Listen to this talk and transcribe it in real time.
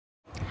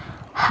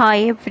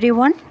Hi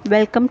everyone,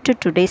 welcome to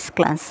today's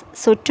class.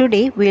 So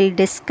today we'll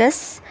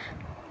discuss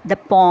the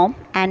poem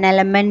An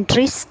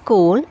Elementary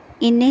School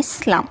in a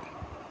Slum.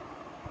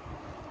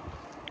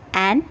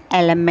 An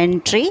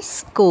elementary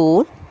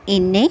school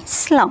in a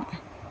slum.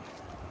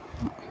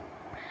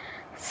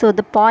 So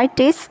the poet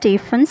is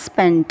Stephen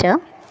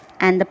Spencer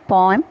and the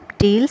poem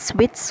deals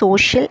with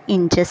social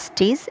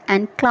injustice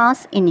and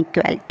class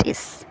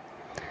inequalities.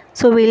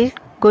 So we'll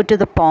go to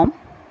the poem.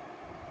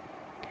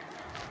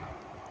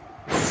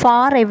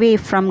 Far away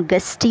from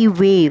gusty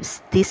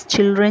waves, these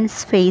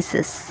children's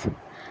faces,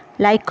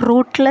 like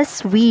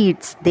rootless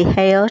weeds, the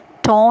hair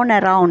torn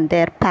around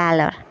their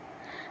pallor.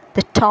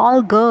 The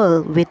tall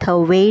girl with her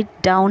weighed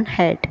down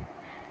head,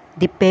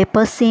 the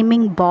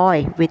paper-seeming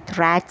boy with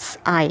rat's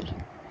eye,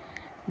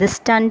 the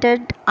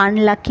stunted,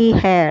 unlucky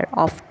hair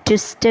of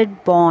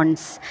twisted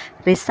bonds,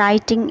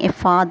 reciting a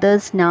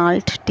father's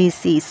gnarled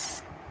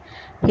disease,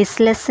 his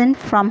lesson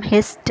from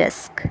his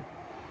desk.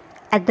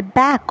 At the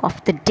back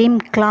of the dim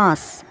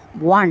class,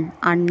 one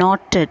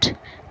unknotted,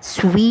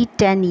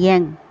 sweet and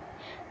young.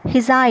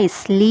 His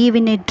eyes live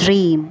in a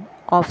dream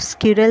of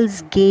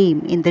squirrel's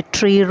game in the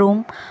tree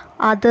room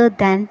other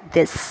than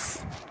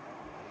this.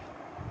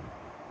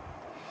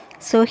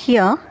 So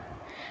here,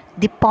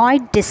 the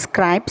poet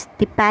describes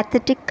the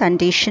pathetic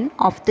condition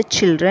of the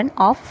children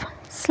of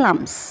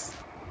slums.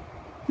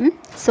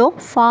 So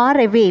far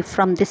away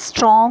from the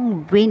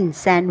strong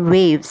winds and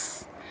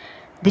waves,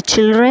 the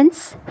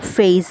children's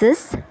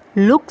faces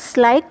looks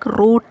like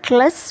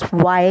rootless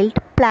wild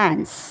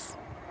plants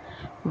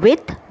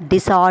with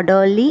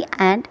disorderly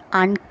and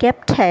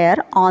unkempt hair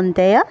on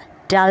their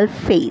dull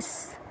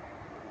face.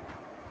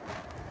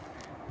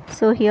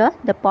 So here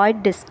the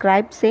poet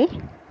describes a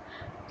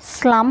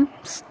slum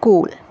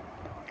school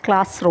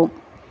classroom.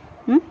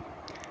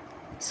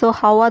 So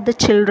how are the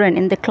children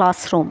in the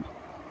classroom?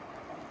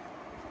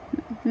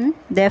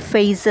 Their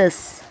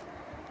faces,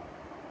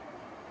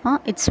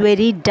 it's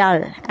very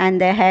dull and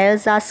their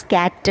hairs are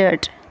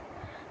scattered.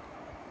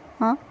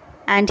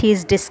 And he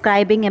is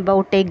describing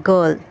about a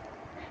girl.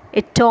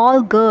 A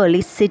tall girl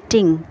is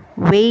sitting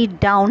weighed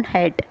down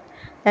head.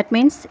 That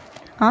means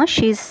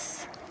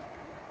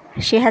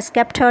she has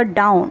kept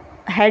her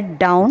head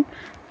down,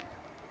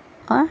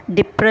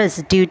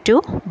 depressed due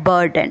to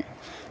burden.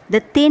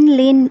 The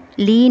thin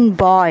lean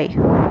boy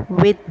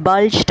with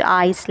bulged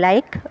eyes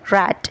like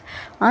rat.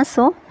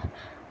 So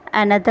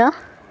another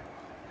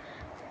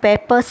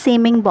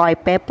paper-seeming boy.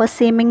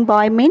 Paper-seeming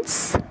boy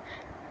means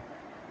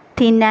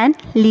thin and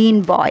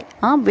lean boy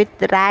with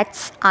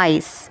rat's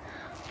eyes,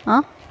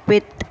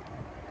 with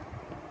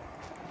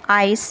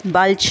eyes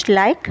bulged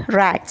like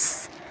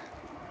rats.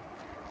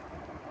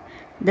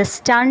 The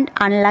stunned,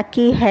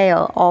 unlucky hair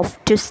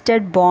of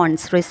twisted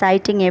bonds,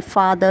 reciting a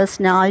father's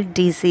gnarled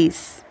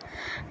disease.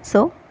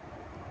 So,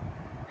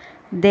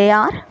 they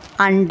are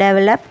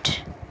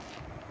undeveloped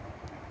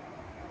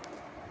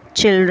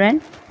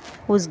children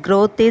whose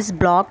growth is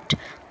blocked,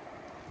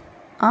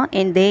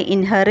 and they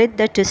inherit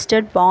the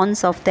twisted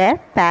bonds of their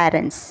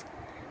parents.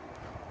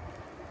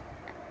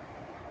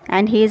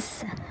 And he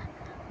is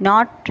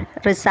not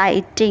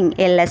reciting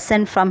a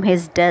lesson from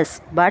his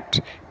desk, but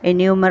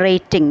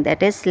enumerating,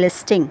 that is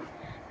listing.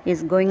 He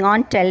is going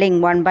on telling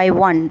one by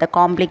one the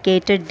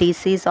complicated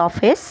disease of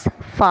his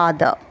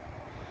father.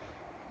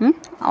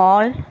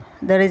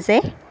 There is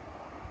a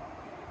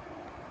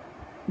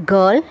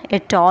girl, a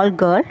tall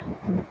girl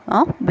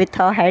with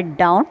her head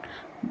down.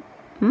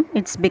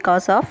 It's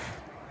because of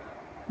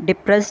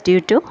depressed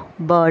due to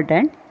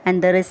burden.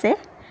 And there is a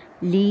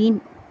lean,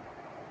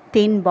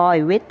 thin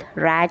boy with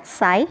rat's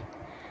eye.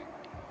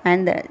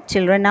 And the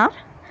children are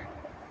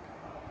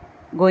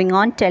going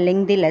on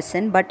telling the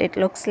lesson, but it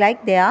looks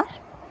like they are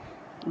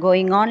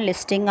going on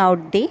listing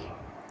out the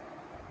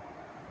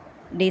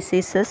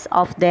diseases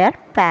of their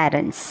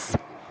parents.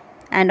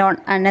 And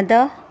on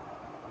another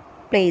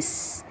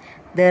place,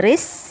 there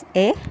is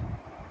a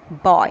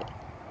boy.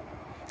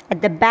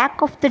 At the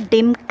back of the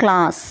dim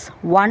class,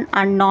 one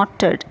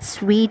unknotted,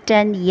 sweet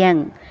and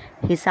young.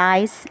 His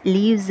eyes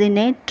lives in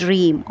a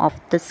dream of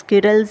the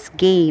squirrel's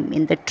game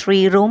in the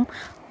tree room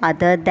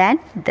other than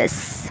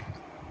this.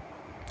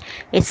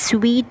 A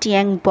sweet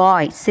young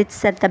boy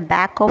sits at the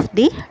back of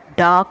the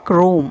dark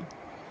room,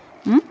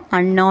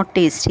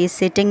 unnoticed. He is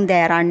sitting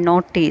there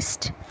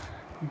unnoticed.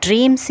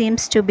 Dream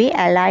seems to be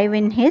alive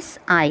in his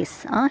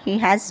eyes. He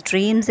has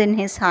dreams in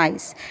his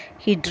eyes.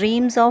 He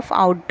dreams of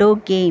outdoor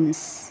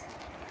games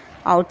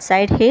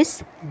outside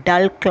his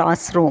dull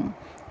classroom.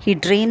 He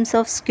dreams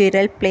of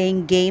squirrel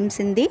playing games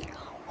in the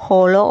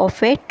hollow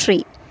of a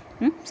tree.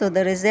 So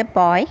there is a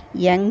boy,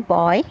 young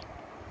boy,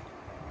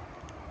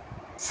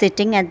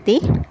 sitting at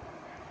the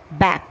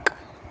back.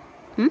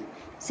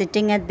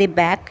 Sitting at the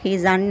back, he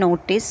is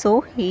unnoticed,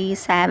 so he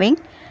is having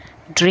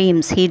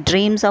dreams. He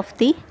dreams of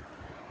the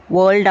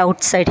world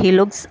outside. He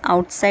looks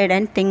outside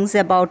and thinks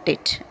about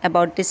it,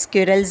 about the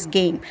squirrel's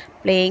game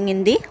playing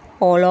in the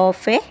hollow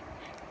of a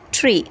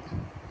tree.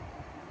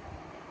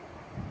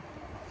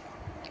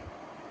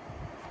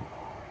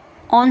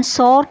 On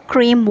sour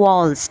cream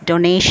walls,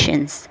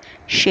 donations,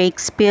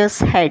 Shakespeare's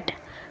head.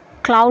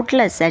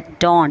 Cloudless at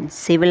dawn,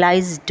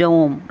 civilized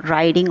dome,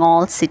 riding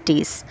all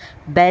cities,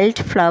 belt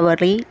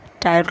flowery,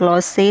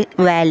 tireless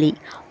valley,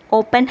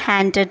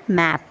 open-handed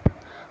map,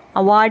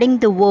 awarding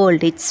the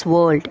world its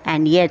world,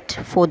 and yet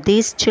for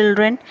these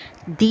children,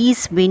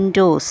 these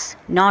windows,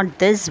 not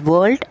this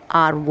world,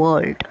 our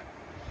world,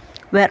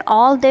 were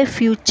all their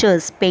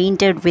futures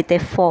painted with a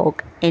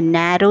fog, a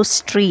narrow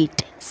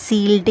street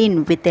sealed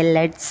in with a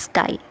lead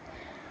sky,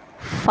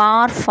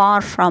 far, far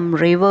from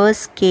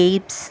rivers,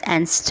 capes,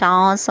 and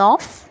stars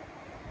of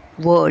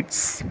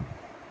words.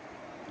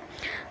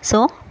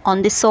 So,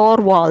 on the sore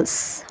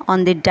walls,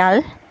 on the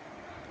dull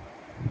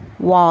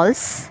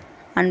walls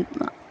and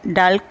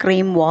dull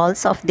cream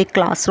walls of the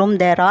classroom,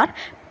 there are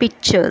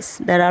pictures.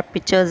 There are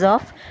pictures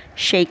of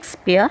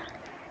Shakespeare,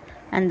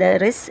 and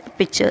there is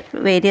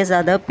various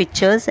other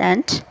pictures,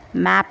 and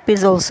map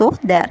is also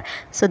there.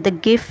 So, the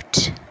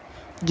gift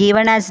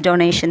given as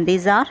donation,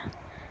 these are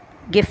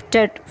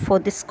gifted for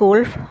the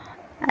school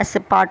as a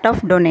part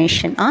of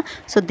donation.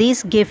 So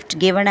these gift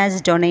given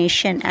as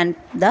donation and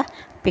the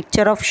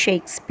picture of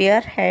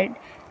Shakespeare head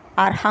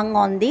are hung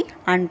on the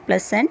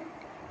unpleasant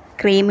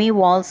creamy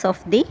walls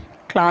of the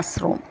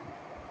classroom.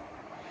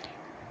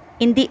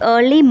 In the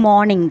early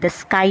morning, the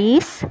sky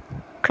is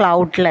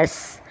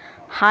cloudless.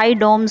 High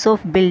domes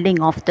of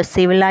building of the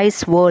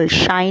civilized world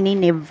shine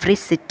in every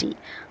city.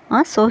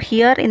 So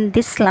here in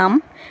this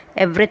slum,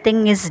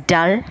 everything is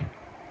dull.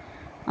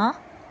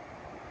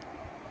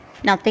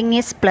 Nothing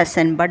is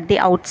pleasant, but the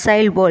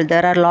outside world,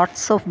 there are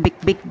lots of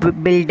big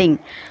building.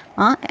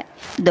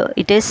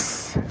 It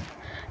is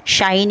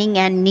shining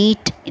and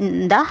neat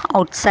in the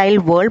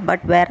outside world, but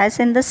whereas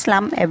in the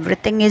slum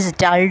everything is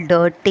dull,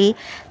 dirty,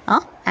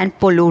 and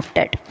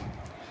polluted.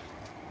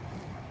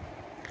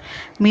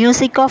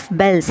 Music of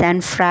bells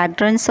and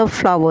fragrance of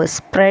flowers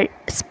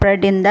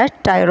spread in the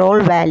Tyrol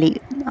Valley.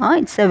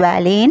 It's a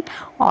valley in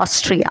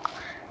Austria.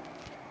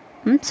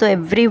 So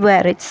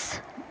everywhere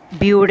it's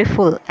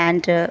beautiful,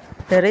 and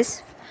there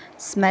is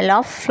smell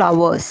of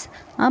flowers,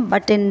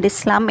 but in the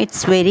slum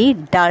it's very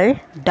dull,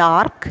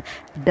 dark,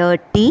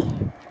 dirty.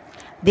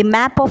 The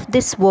map of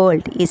this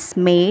world is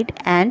made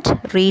and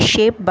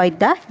reshaped by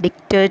the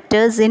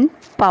dictators in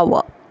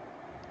power.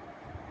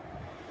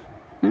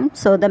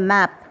 So the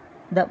map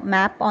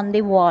on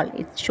the wall,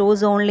 it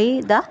shows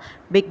only the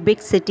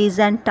big cities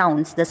and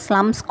towns. The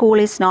slum school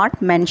is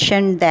not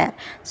mentioned there.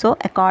 So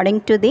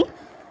according to the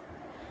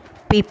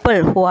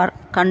people who are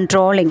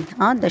controlling,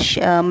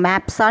 the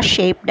maps are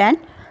shaped and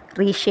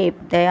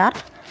reshaped.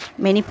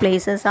 Many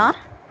places are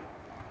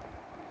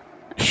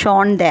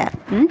shown there.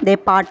 They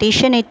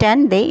partition it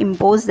and they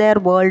impose their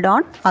world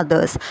on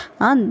others.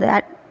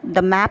 That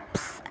the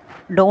maps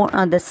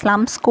the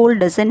slum school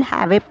doesn't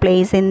have a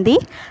place in the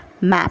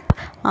map.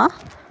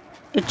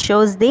 It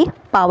shows the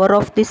power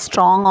of the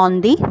strong on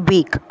the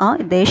weak.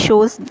 They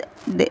shows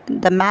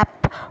the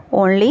map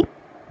only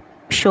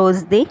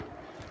shows the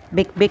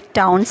big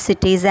towns,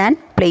 cities, and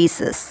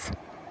places.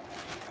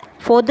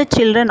 For the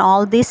children,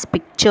 all these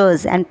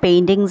pictures and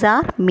paintings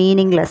are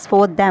meaningless.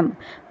 For them,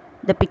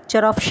 the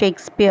picture of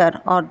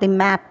Shakespeare or the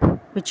map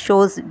which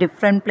shows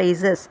different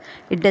places,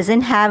 it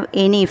doesn't have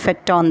any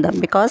effect on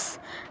them, because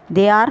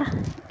they are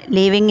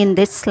living in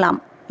this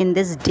slum, in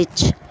this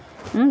ditch.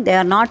 They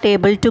are not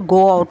able to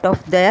go out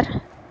of their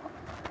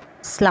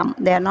slum.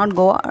 They are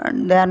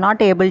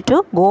not able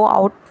to go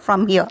out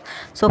from here.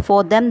 So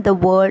for them,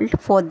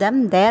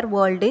 their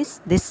world is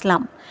this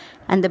slum,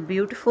 and the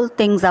beautiful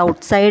things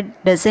outside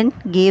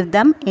doesn't give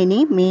them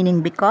any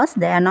meaning, because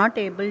they are not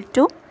able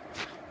to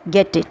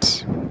get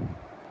it.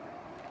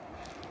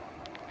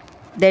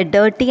 Their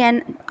dirty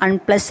and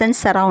unpleasant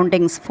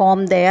surroundings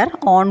form their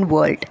own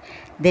world.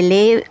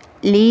 They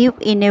live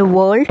in a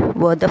world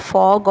where the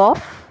fog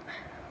of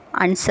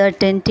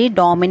uncertainty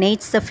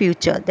dominates the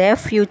future. Their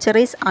future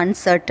is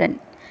uncertain.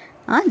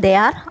 They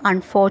are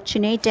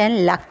unfortunate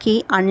and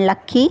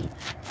unlucky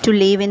to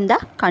live in the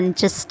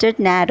congested,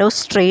 narrow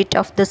street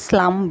of the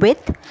slum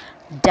with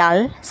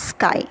dull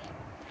sky,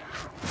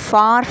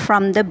 far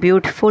from the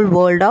beautiful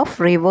world of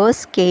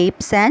rivers,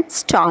 capes, and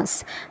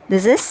stars.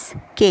 This is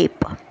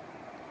Cape.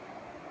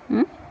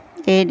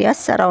 Area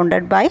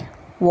surrounded by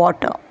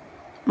water,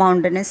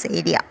 mountainous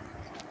area.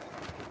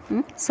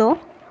 So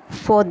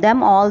for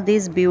them, all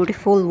this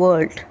beautiful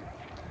world,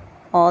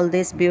 all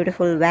this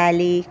beautiful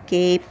valley,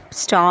 cape,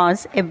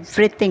 stars,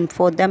 everything,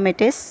 for them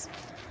it is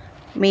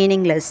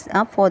meaningless.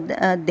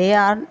 They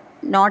are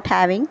not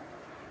having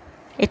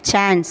a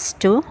chance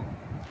to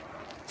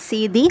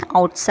see the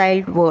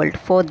outside world.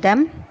 For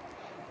them,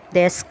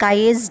 their sky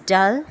is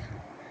dull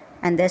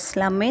and their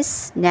slum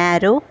is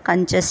narrow,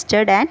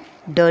 congested, and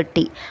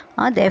dirty.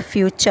 Their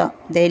future,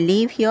 they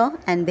live here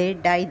and they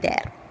die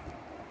there.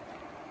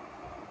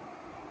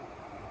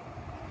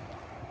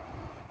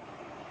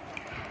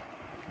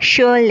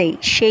 Surely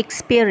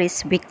Shakespeare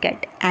is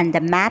wicked, and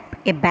the map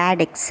a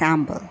bad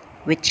example,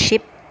 with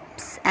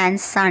ships and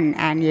sun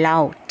and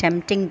love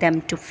tempting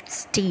them to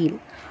steal,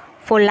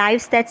 for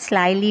lives that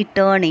slyly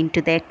turn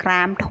into their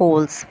cramped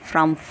holes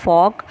from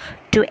fog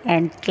to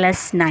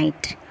endless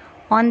night.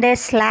 On their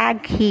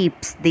slag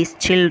heaps, these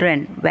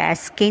children, where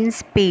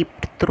skins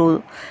peeped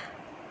through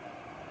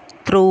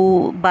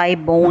by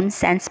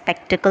bones and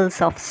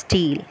spectacles of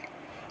steel,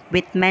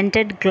 with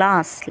mended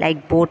glass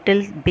like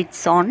bottle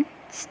bits on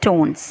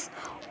stones.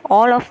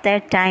 All of their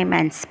time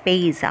and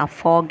space are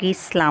foggy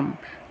slum,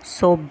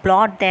 so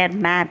blot their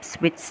maps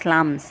with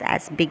slums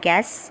as big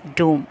as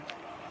doom.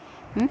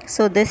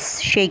 So this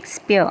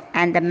Shakespeare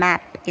and the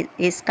map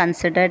is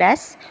considered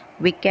as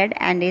wicked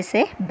and is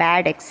a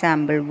bad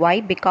example. Why?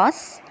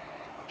 Because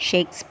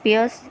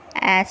Shakespeare's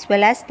as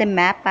well as the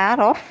map are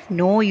of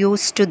no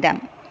use to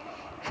them.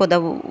 For the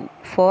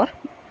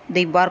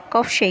work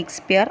of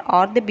Shakespeare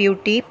or the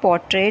beauty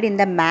portrayed in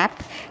the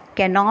map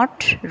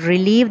cannot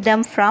relieve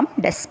them from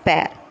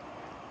despair.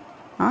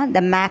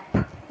 The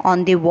map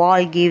on the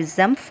wall gives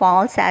them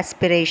false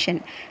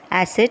aspiration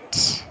as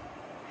it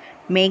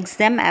makes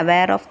them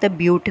aware of the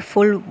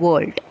beautiful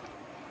world.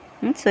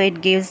 So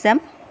it gives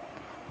them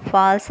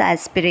false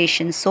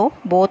aspiration. So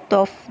both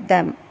of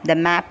them, the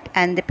map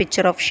and the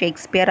picture of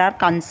Shakespeare, are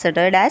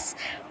considered as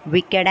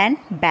wicked and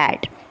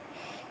bad.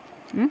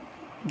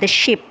 The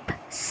ship,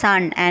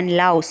 sun and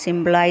love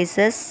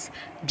symbolizes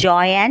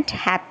joy and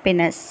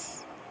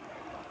happiness,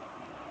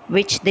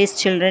 which these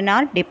children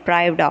are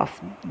deprived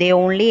of. They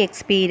only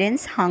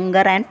experience hunger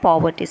and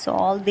poverty. So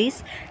all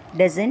these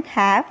doesn't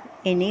have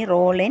any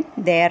role in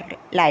their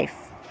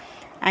life.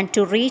 And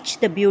to reach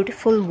the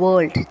beautiful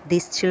world,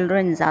 these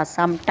children are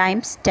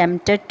sometimes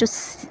tempted to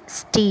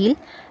steal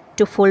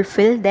to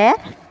fulfill their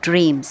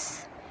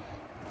dreams.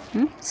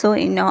 So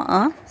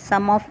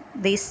some of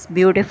these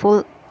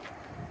beautiful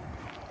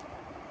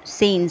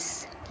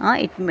scenes,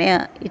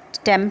 it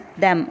tempt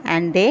them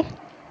and they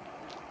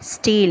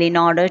steal in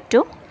order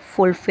to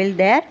fulfill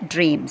their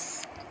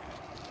dreams.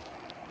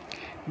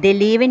 They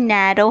live in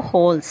narrow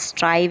holes,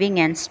 striving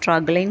and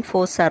struggling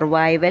for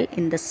survival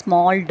in the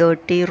small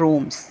dirty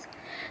rooms.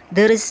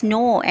 There is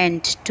no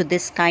end to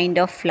this kind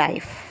of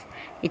life.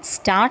 It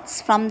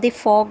starts from the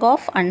fog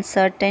of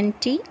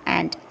uncertainty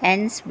and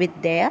ends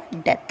with their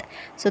death.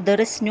 So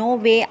there is no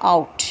way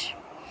out.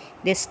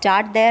 They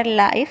start their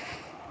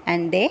life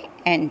and they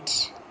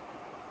end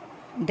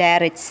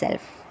there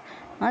itself.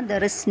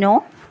 There is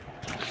no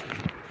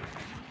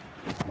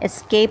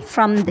escape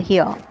from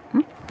here.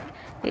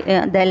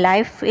 Their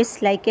life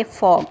is like a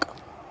fog,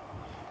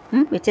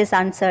 which is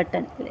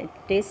uncertain. It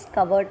is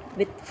covered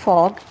with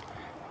fog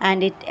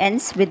and it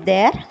ends with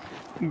their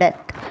death.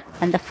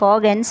 And the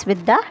fog ends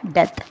with the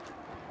death.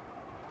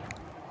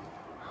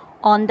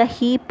 On the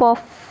heap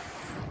of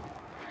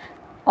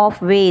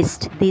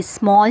waste, these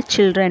small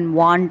children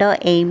wander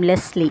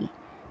aimlessly.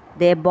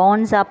 Their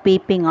bones are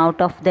peeping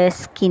out of their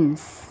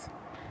skins.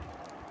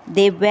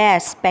 They wear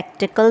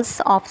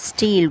spectacles of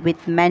steel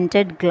with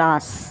mended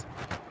glass,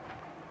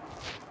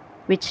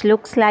 which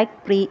looks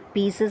like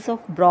pieces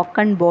of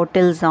broken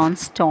bottles on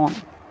stone.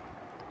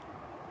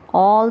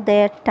 All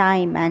their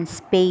time and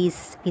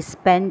space is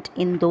spent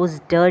in those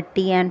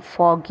dirty and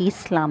foggy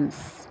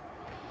slums.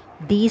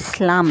 These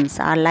slums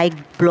are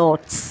like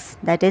blots,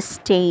 that is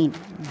stain,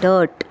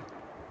 dirt,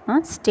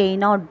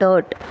 stain or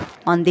dirt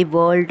on the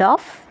world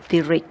of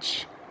the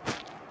rich.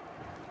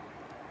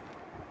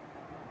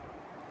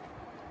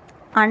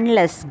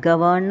 Unless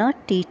governor,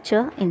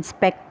 teacher,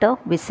 inspector,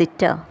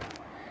 visitor,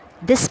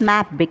 this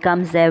map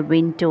becomes their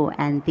window,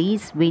 and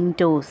these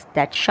windows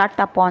that shut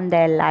upon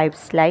their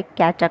lives like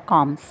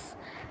catacombs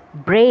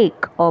break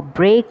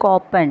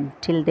open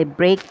till they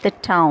break the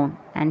town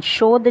and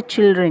show the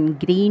children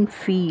green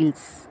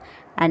fields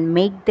and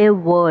make their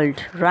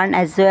world run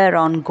azure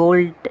on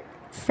gold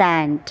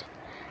sand,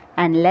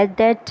 and let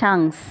their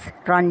tongues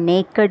run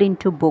naked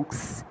into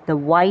books, the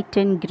white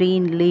and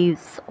green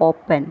leaves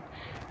open.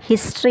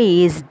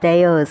 History is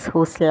theirs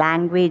whose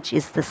language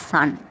is the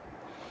sun.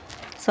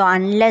 So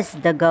unless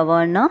the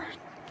governor,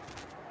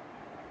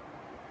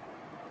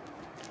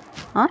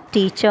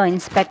 teacher,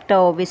 inspector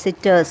or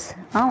visitors,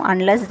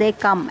 unless they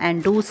come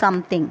and do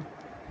something,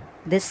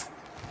 this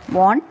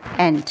won't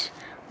end.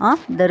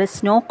 There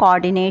is no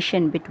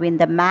coordination between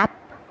the map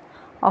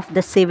of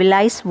the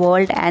civilized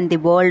world and the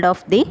world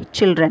of the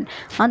children.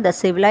 The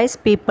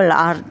civilized people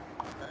are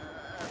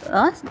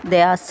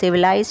they are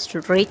civilized,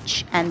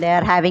 rich, and they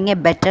are having a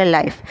better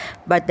life.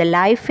 But the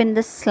life in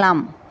the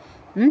slum,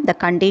 the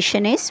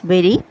condition is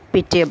very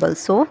pitiable.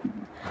 So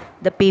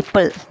the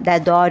people, the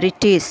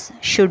authorities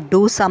should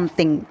do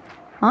something.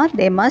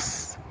 They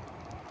must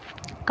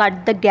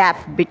cut the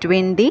gap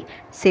between the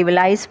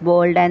civilized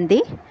world and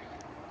the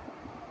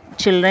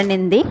children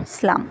in the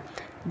slum.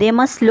 They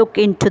must look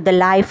into the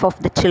life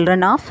of the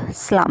children of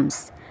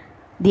slums.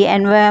 The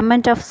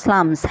environment of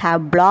slums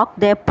have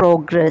blocked their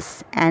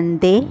progress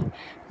and they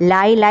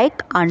lie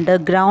like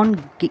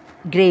underground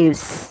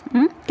graves.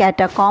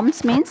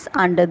 Catacombs means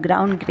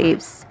underground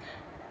graves.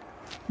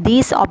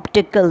 These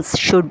obstacles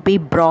should be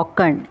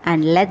broken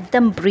and let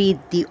them breathe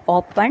the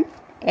open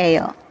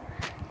air.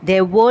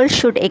 Their world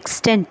should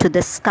extend to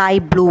the sky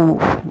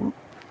blue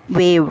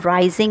wave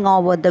rising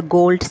over the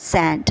gold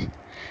sand.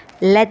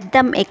 Let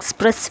them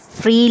express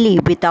freely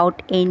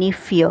without any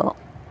fear.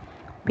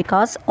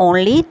 Because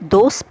only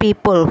those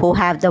people who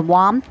have the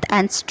warmth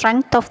and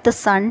strength of the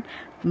sun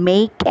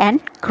make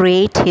and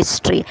create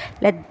history.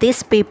 Let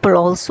these people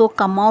also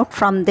come out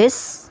from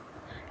this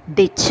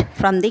ditch,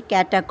 from the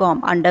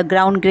catacomb,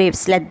 underground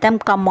graves. Let them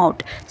come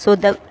out. So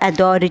the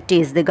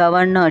authorities, the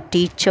governor,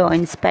 teacher,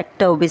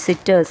 inspector,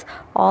 visitors,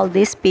 all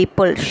these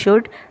people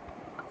should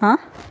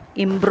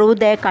improve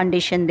their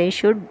condition. They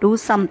should do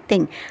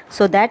something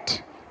so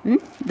that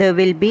there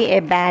will be a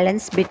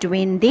balance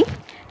between the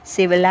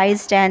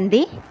civilized and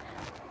the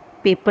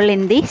people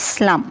in the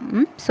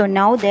slum. So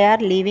now they are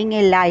living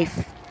a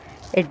life,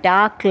 a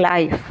dark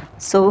life.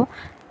 So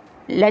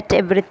let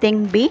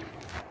everything be,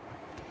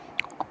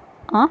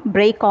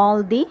 break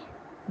all the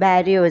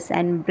barriers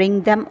and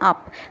bring them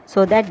up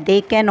so that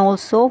they can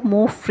also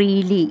move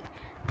freely.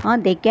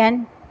 They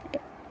can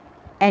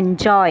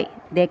enjoy,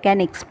 they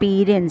can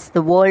experience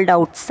the world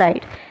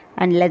outside,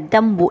 and let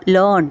them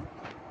learn.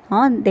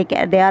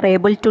 They are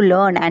able to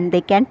learn, and they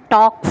can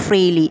talk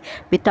freely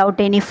without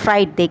any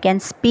fright. They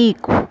can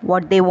speak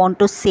what they want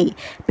to say,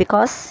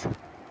 because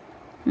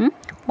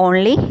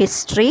only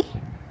history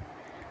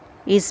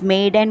is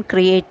made and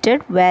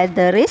created where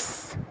there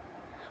is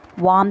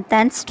warmth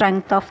and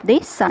strength of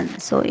the sun.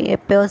 So a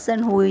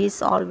person who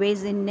is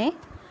always in a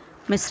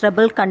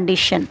miserable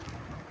condition,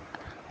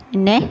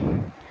 in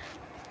a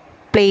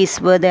place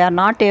where they are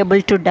not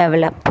able to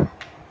develop,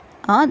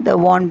 there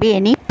won't be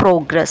any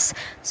progress.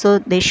 So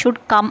they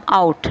should come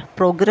out.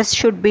 Progress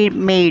should be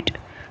made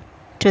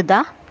to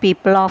the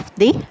people of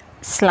the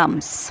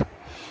slums.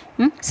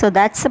 So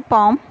that's a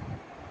poem,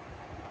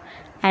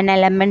 an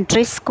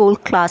elementary school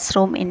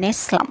classroom in a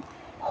slum.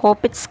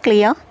 Hope it's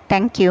clear.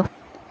 Thank you.